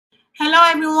Hello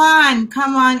everyone,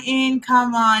 come on in,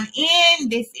 come on in.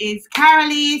 This is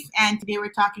Karaleise, and today we're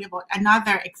talking about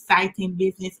another exciting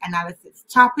business analysis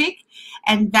topic,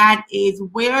 and that is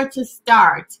where to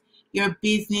start your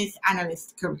business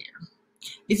analyst career.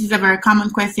 This is a very common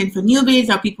question for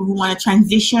newbies or people who want to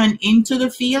transition into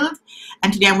the field,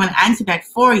 and today I'm going to answer that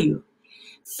for you.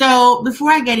 So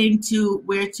before I get into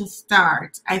where to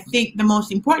start, I think the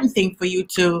most important thing for you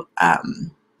to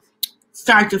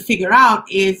start to figure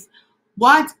out is,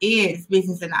 what is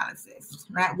business analysis,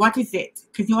 right? What is it?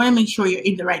 Because you want to make sure you're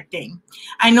in the right thing.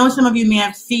 I know some of you may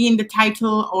have seen the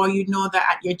title, or you know that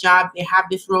at your job they have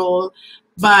this role,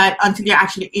 but until you're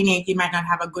actually in it, you might not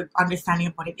have a good understanding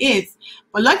of what it is.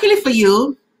 But luckily for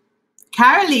you,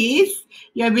 Karaleise,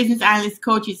 your business analyst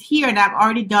coach, is here, and I've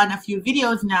already done a few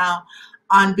videos now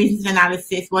on business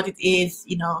analysis, what it is,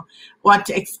 what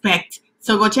to expect.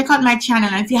 So go check out my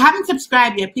channel, and if you haven't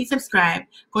subscribed yet, please subscribe.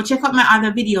 Go check out my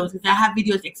other videos, because I have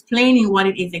videos explaining what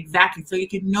it is exactly, so you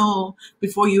can know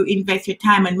before you invest your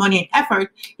time and money and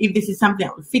effort if this is something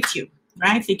that will fit you,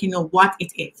 right? So you can know what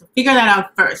it is. So figure that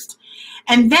out first.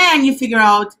 And then you figure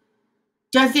out,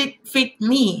 does it fit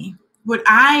me? Would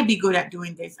I be good at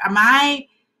doing this? Am I,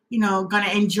 going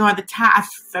to enjoy the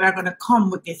tasks that are going to come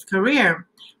with this career?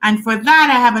 And for that,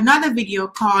 I have another video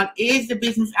called, Is the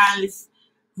Business Analyst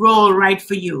Role Right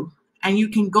for You? And you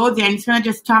can go there, and it's going to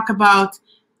just talk about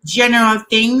general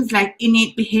things like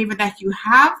innate behavior that you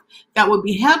have that will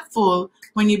be helpful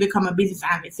when you become a business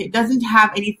analyst. It doesn't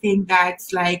have anything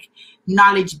that's like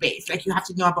knowledge based, like you have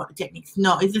to know about the techniques.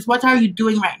 No, it's just, what are you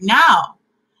doing right now?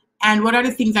 And what are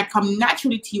the things that come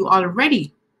naturally to you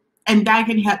already? And that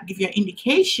can help give you an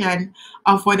indication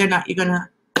of whether or not you're going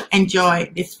to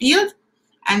enjoy this field.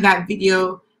 And that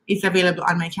video is available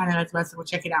on my channel as well, so go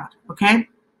check it out, okay?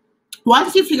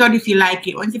 Once you figure out if you like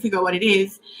it, once you figure out what it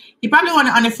is, you probably want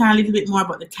to understand a little bit more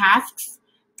about the tasks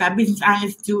that business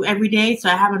analysts do every day. So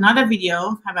I have another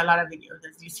video, I have a lot of videos,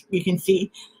 as you can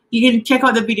see. You can check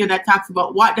out the video that talks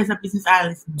about what does a business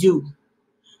analyst do.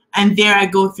 And there I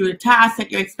go through the tasks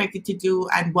that you're expected to do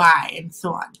and why, and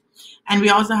so on. And we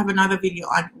also have another video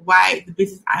on why the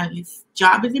business analyst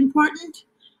job is important.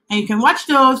 And you can watch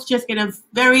those, just get a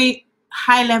very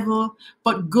high level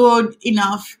but good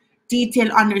enough detailed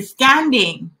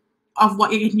understanding of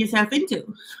what you're getting yourself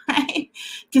into, right?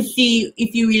 To see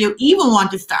if you really even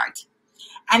want to start.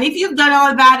 And if you've done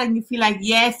all that and you feel like,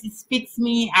 yes, it fits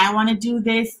me, I want to do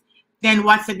this, then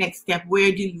what's the next step?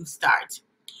 Where do you start?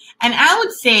 And I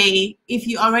would say, if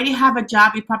you already have a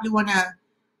job, you probably want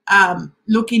to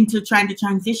look into trying to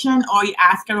transition, or you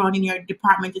ask around in your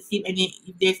department to see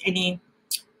if there's any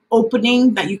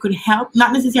opening that you could help,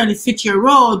 not necessarily fit your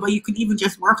role, but you could even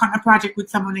just work on a project with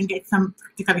someone and get some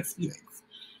practical experience.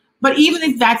 But even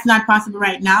if that's not possible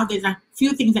right now, there's a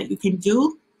few things that you can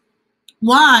do.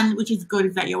 One, which is good,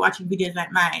 is that you're watching videos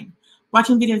like mine.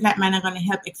 Watching videos like mine are going to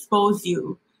help expose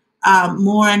you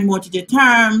more and more to the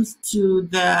terms, to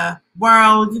the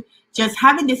world. Just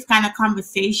having this kind of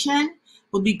conversation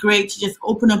would be great to just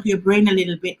open up your brain a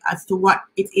little bit as to what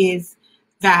it is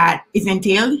that is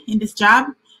entailed in this job.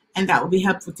 And that will be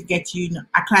helpful to get you,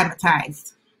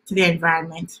 acclimatized to the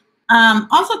environment.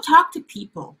 Also talk to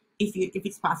people if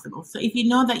it's possible. So if you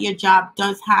know that your job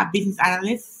does have business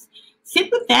analysts, sit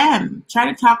with them, try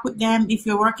to talk with them. If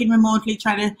you're working remotely,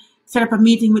 try to set up a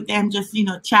meeting with them, just,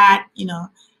 chat,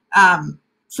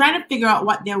 try to figure out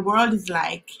what their world is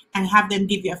like and have them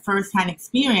give you a first-hand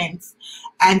experience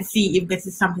and see if this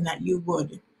is something that you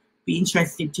would be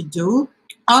interested to do.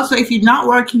 Also, if you're not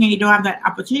working and you don't have that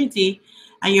opportunity,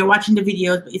 and you're watching the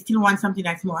videos, but you still want something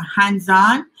that's more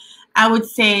hands-on, I would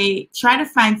say try to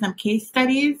find some case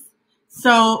studies.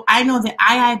 So I know the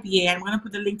IIBA, I'm going to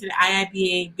put the link to the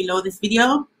IIBA below this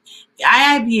video. The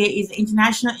IIBA is the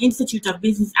International Institute of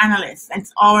Business Analysts, and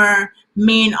it's our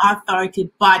main authority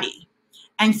body.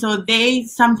 And so they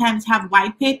sometimes have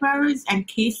white papers and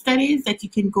case studies that you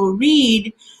can go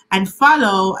read and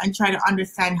follow and try to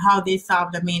understand how they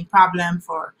solve the main problem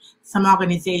for some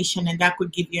organization, and that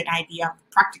could give you an idea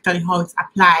of practically how it's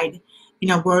applied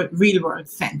in a real world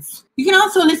sense. You can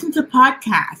also listen to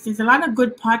podcasts. There's a lot of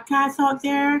good podcasts out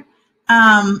there.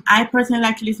 I personally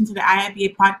like to listen to the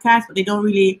IIBA podcast, but they don't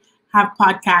really have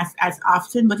podcasts as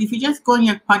often. But if you just go in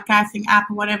your podcasting app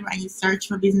or whatever and you search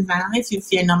for business analysts, you'll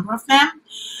see a number of them.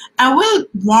 I will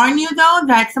warn you though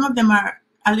that some of them are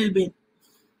a little bit,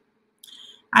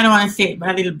 I don't want to say it, but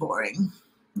a little boring,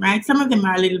 right? Some of them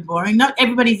are a little boring. Not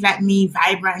everybody's like me,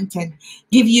 vibrant and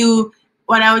give you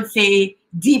what I would say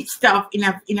deep stuff in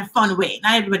a fun way.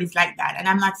 Not everybody's like that. And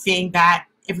I'm not saying that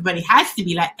everybody has to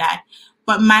be like that,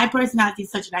 but my personality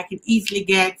is such that I can easily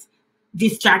get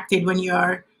distracted when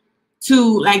you're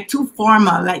too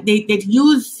formal. Like they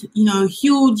use,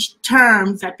 huge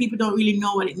terms that people don't really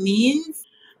know what it means.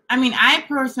 I mean, I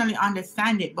personally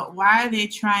understand it, but why are they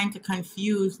trying to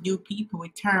confuse new people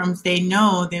with terms they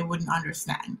know they wouldn't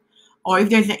understand? Or if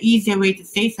there's an easier way to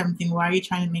say something, why are you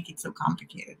trying to make it so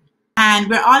complicated? And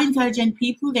we're all intelligent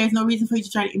people. There's no reason for you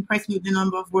to try to impress me with the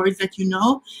number of words that you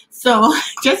know. So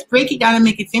just break it down and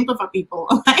make it simple for people.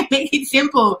 Make it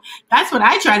simple. That's what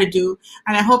I try to do.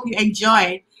 And I hope you enjoy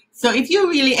it. So if you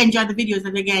really enjoy the videos,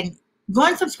 and again, go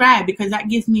and subscribe, because that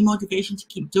gives me motivation to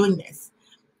keep doing this.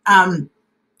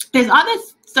 There's other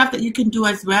stuff that you can do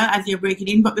as well as you're breaking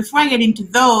in. But before I get into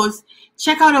those,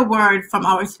 check out a word from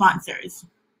our sponsors.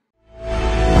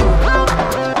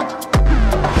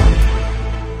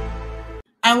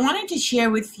 I wanted to share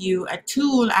with you a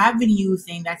tool I've been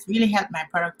using that's really helped my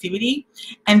productivity,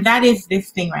 and that is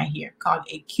this thing right here called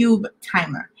a cube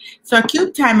timer. So a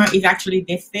cube timer is actually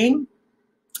this thing,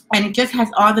 and it just has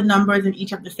all the numbers in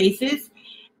each of the faces.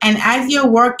 And as you're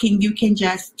working, you can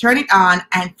just turn it on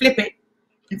and flip it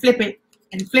and flip it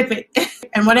and flip it.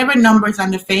 And whatever number is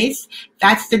on the face,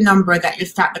 that's the number that you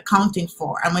start the counting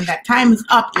for. And when that time is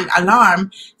up, it'll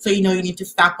alarm, so you know you need to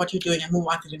stop what you're doing and move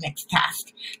on to the next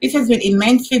task. This has been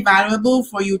immensely valuable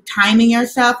for you timing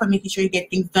yourself and making sure you get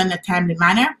things done in a timely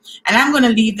manner. And I'm going to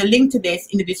leave the link to this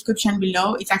in the description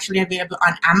below. It's actually available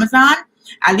on Amazon.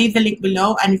 I'll leave the link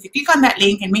below, and if you click on that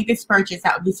link and make this purchase,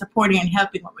 that will be supporting and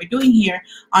helping what we're doing here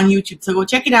on YouTube. So go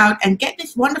check it out and get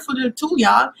this wonderful little tool,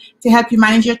 y'all, to help you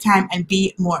manage your time and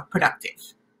be more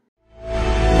productive.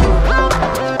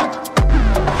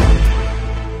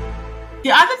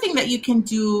 The other thing that you can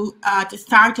do to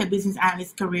start a business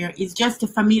analyst career is just to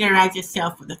familiarize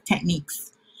yourself with the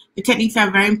techniques. The techniques are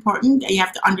very important, and you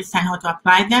have to understand how to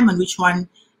apply them and which one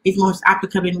is most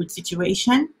applicable in which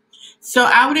situation. So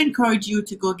I would encourage you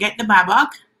to go get the BABOK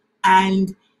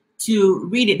and to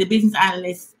read it, the Business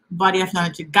Analyst Body of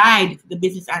Knowledge, a guide to the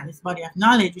Business Analyst Body of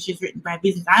Knowledge, which is written by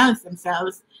business analysts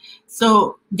themselves.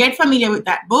 So get familiar with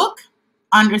that book,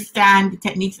 understand the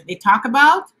techniques that they talk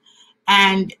about,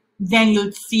 and then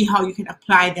you'll see how you can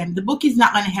apply them. The book is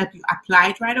not going to help you apply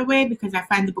it right away, because I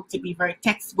find the book to be very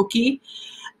textbooky.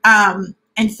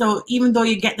 And so even though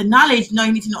you get the knowledge, now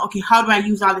you need to know, okay, how do I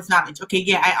use all this knowledge? Okay,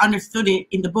 yeah, I understood it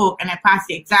in the book and I passed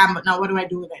the exam, but now what do I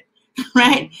do with it?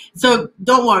 Right? So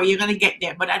don't worry, you're going to get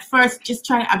there. But at first, just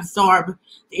try to absorb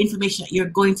the information that you're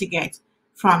going to get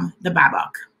from the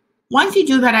BABOK. Once you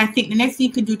do that, I think the next thing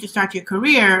you can do to start your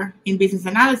career in business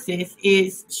analysis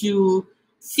is to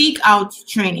seek out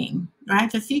training,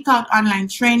 right? So seek out online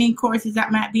training courses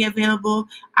that might be available.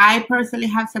 I personally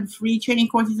have some free training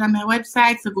courses on my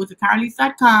website. So go to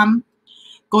careeradvice.com,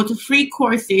 go to free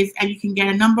courses, and you can get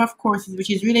a number of courses, which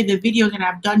is really the videos that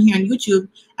I've done here on YouTube.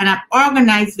 And I've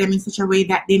organized them in such a way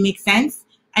that they make sense,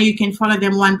 and you can follow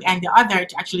them one behind the other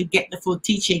to actually get the full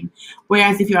teaching.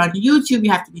 Whereas if you're on YouTube, you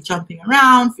have to be jumping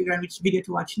around, figuring which video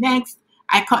to watch next.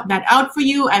 I cut that out for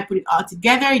you. I put it all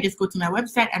together. You just go to my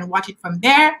website and watch it from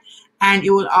there, and it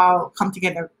will all come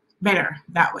together better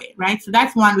that way, right? So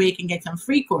that's one way you can get some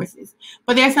free courses.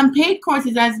 But there are some paid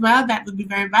courses as well that would be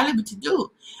very valuable to do.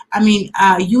 I mean,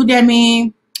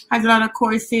 Udemy has a lot of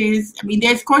courses. I mean,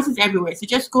 there's courses everywhere. So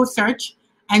just go search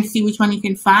and see which one you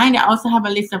can find. I also have a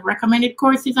list of recommended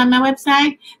courses on my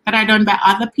website that are done by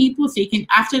other people. So you can,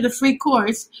 after the free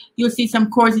course, you'll see some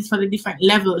courses for the different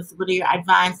levels, whether you're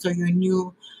advanced or you're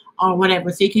new or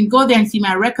whatever. So you can go there and see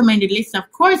my recommended list of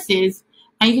courses,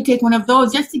 and you can take one of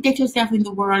those just to get yourself in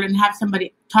the world and have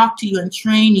somebody talk to you and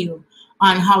train you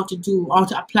on how to do or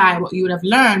to apply what you would have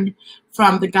learned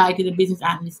from the guide to the business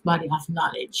analyst body of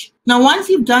knowledge. Now, once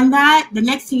you've done that, the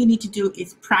next thing you need to do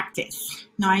is practice.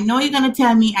 Now, I know you're going to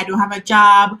tell me I don't have a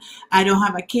job, I don't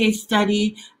have a case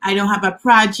study, I don't have a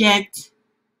project.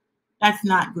 That's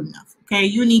not good enough, okay?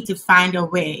 You need to find a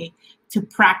way to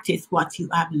practice what you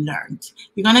have learned.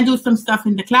 You're going to do some stuff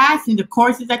in the class, in the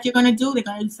courses that you're going to do. They're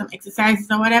going to do some exercises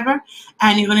or whatever,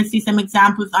 and you're going to see some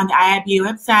examples on the IIBA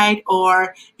website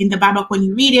or in the BABOK when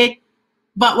you read it.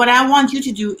 But what I want you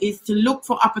to do is to look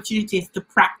for opportunities to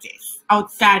practice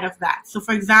outside of that. So,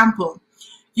 for example,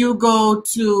 you go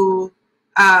to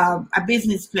a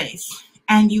business place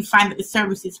and you find that the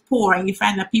service is poor, and you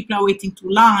find that people are waiting too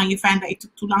long, and you find that it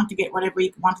took too long to get whatever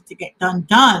you wanted to get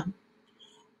done.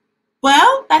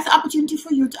 Well, that's an opportunity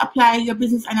for you to apply your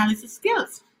business analysis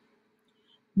skills.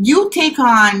 You take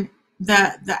on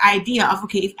the idea of,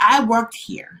 okay, if I worked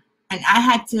here and I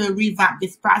had to revamp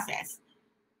this process,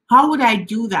 how would I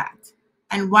do that?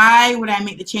 And why would I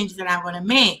make the changes that I want to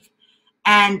make?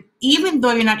 And even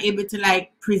though you're not able to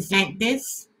like present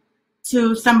this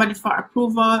to somebody for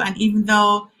approval, and even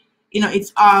though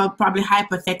it's all probably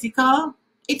hypothetical.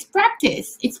 It's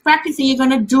practice. It's practice, and you're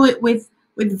going to do it with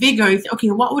vigor. It's,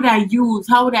 okay, what would I use?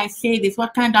 How would I say this?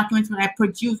 What kind of documents would I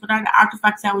produce? What are the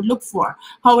artifacts I would look for?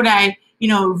 How would I,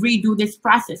 redo this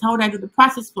process? How would I do the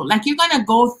process flow? Like, you're going to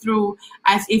go through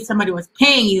as if somebody was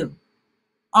paying you,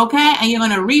 okay? And you're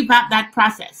going to revamp that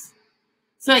process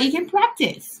so that you can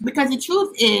practice. Because the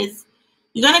truth is,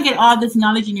 you're going to get all this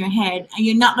knowledge in your head, and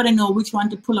you're not going to know which one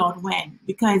to pull out when.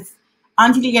 Because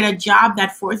until you get a job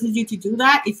that forces you to do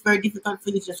that, it's very difficult for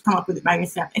you to just come up with it by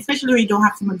yourself, especially when you don't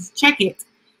have someone to check it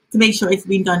to make sure it's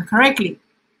being done correctly.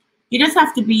 You just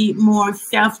have to be more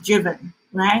self-driven,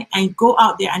 right? And go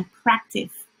out there and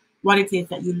practice what it is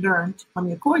that you learned from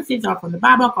your courses or from the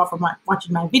Bible or from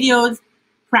watching my videos.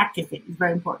 Practice it. It's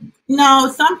very important. Now,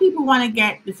 some people want to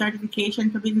get the certification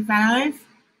for business analysts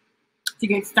to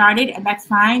get started, and that's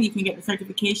fine. You can get the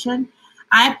certification.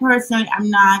 I personally am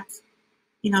not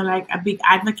like a big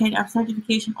advocate of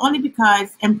certification, only because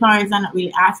employers are not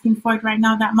really asking for it right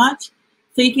now that much.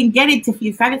 So you can get it to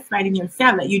feel satisfied in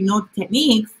yourself that you know the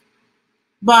techniques.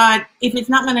 But if it's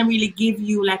not going to really give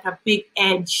you like a big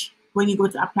edge when you go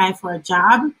to apply for a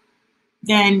job,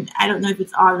 then I don't know if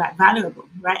it's all that valuable,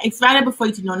 right? It's valuable for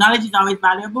you to know. Knowledge is always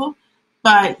valuable,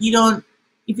 but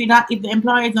if the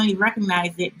employers don't even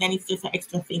recognize it, then it's just an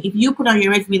extra thing. If you put on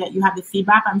your resume that you have the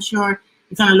CBAP, I'm sure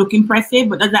it's going to look impressive,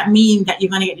 but does that mean that you're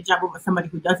going to get the job over somebody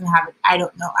who doesn't have it? I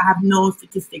don't know. I have no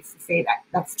statistics to say that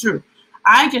that's true.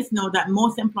 I just know that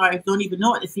most employers don't even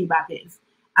know what the CBAP is,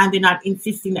 and they're not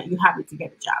insisting that you have it to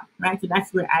get a job, right? So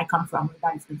that's where I come from, where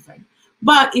that is concerned.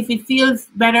 But if it feels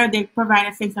better, they provide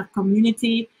a sense of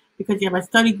community because you have a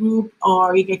study group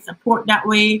or you get support that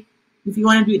way. If you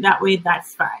want to do it that way,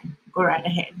 that's fine. Go right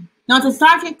ahead. Now, to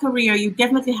start your career, you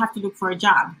definitely have to look for a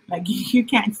job. Like, you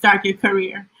can't start your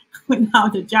career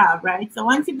without a job, right? So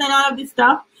once you've done all of this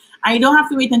stuff, and you don't have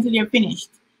to wait until you're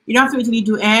finished. You don't have to wait until you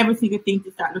do every single thing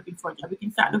to start looking for a job. You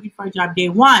can start looking for a job day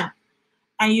one.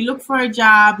 And you look for a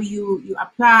job, you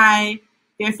apply.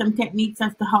 There's some techniques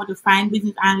as to how to find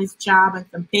business analyst job and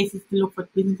some places to look for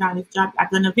business analyst job. I've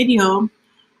done a video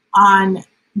on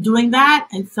doing that,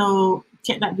 and so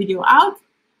check that video out.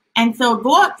 And so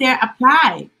go out there,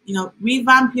 apply,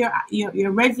 revamp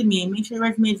your resume, make sure your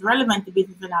resume is relevant to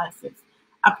business analysis.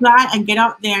 Apply and get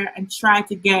out there and try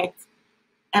to get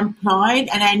employed.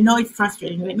 And I know it's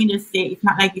frustrating. Let me just say, it's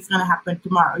not like it's going to happen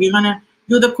tomorrow. You're going to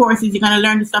do the courses, you're going to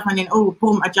learn the stuff, and then, oh,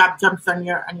 boom, a job jumps on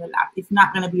your lap. It's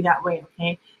not going to be that way,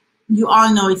 okay? You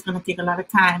all know it's going to take a lot of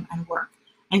time and work.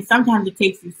 And sometimes it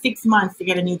takes you 6 months to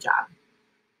get a new job.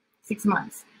 6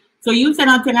 months. So you send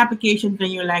out 10 applications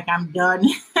and you're like, I'm done.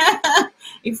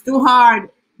 It's too hard.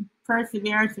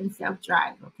 Perseverance and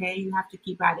self-drive, okay? You have to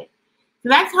keep at it. So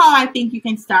that's how I think you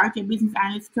can start your business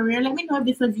analyst career. Let me know if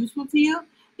this was useful to you.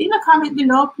 Leave a comment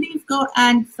below. Please go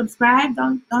and subscribe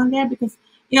down there, because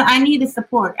I need the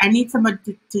support. I need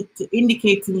somebody to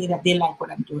indicate to me that they like what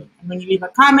I'm doing. And when you leave a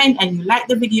comment and you like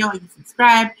the video and you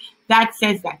subscribe, that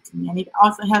says that to me. And it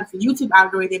also helps the YouTube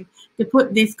algorithm to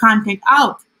put this content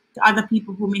out to other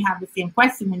people who may have the same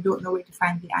question and don't know where to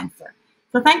find the answer.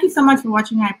 So thank you so much for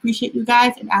watching. I appreciate you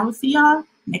guys, and I will see y'all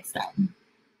next time.